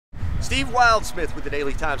Steve Wildsmith with the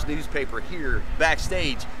Daily Times newspaper here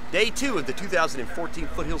backstage, day 2 of the 2014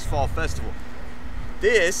 Foothills Fall Festival.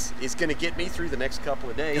 This is going to get me through the next couple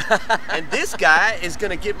of days, and this guy is going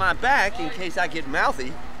to get my back in case I get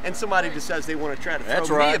mouthy and somebody decides they want to try to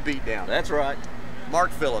throw me a beat down. That's right.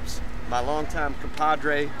 Mark Phillips, my longtime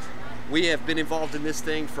compadre. We have been involved in this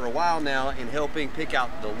thing for a while now in helping pick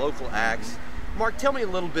out the local acts. Mark, tell me a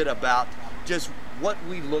little bit about just what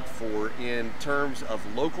we look for in terms of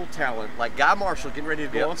local talent, like Guy Marshall getting ready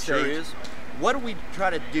to go on stage. Sure is. What do we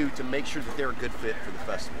try to do to make sure that they're a good fit for the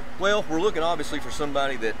festival? Well, we're looking obviously for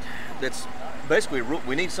somebody that's basically,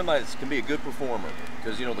 we need somebody that can be a good performer,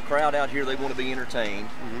 because you know the crowd out here, they want to be entertained.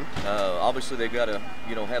 Obviously they've got to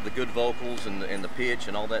have the good vocals and the pitch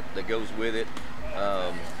and all that goes with it.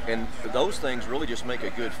 And those things really just make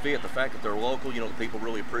a good fit. The fact that they're local, the people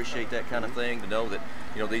really appreciate that kind of thing, to know that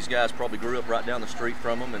these guys probably grew up right down the street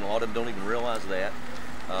from them, and a lot of them don't even realize that.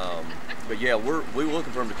 But yeah, we're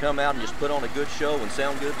looking for them to come out and just put on a good show and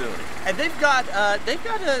sound good doing it. And they've got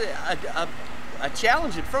a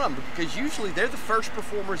challenge in front of them, because usually they're the first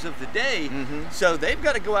performers of the day, so they've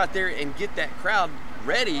got to go out there and get that crowd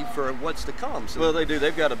ready for what's to come. So, well, they do.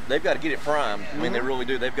 They've got to get it primed. I mean, they really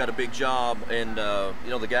do. They've got a big job, and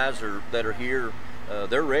the guys that are here,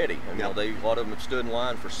 they're ready. A lot of them have stood in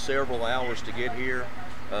line for several hours to get here.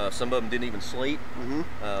 Some of them didn't even sleep.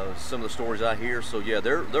 Some of the stories I hear. So yeah,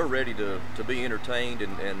 they're ready to be entertained,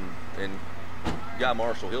 and Guy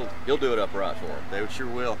Marshall, he'll do it upright for them. They sure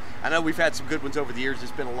will. I know we've had some good ones over the years.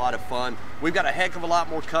 It's been a lot of fun. We've got a heck of a lot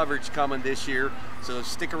more coverage coming this year, so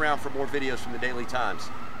stick around for more videos from the Daily Times.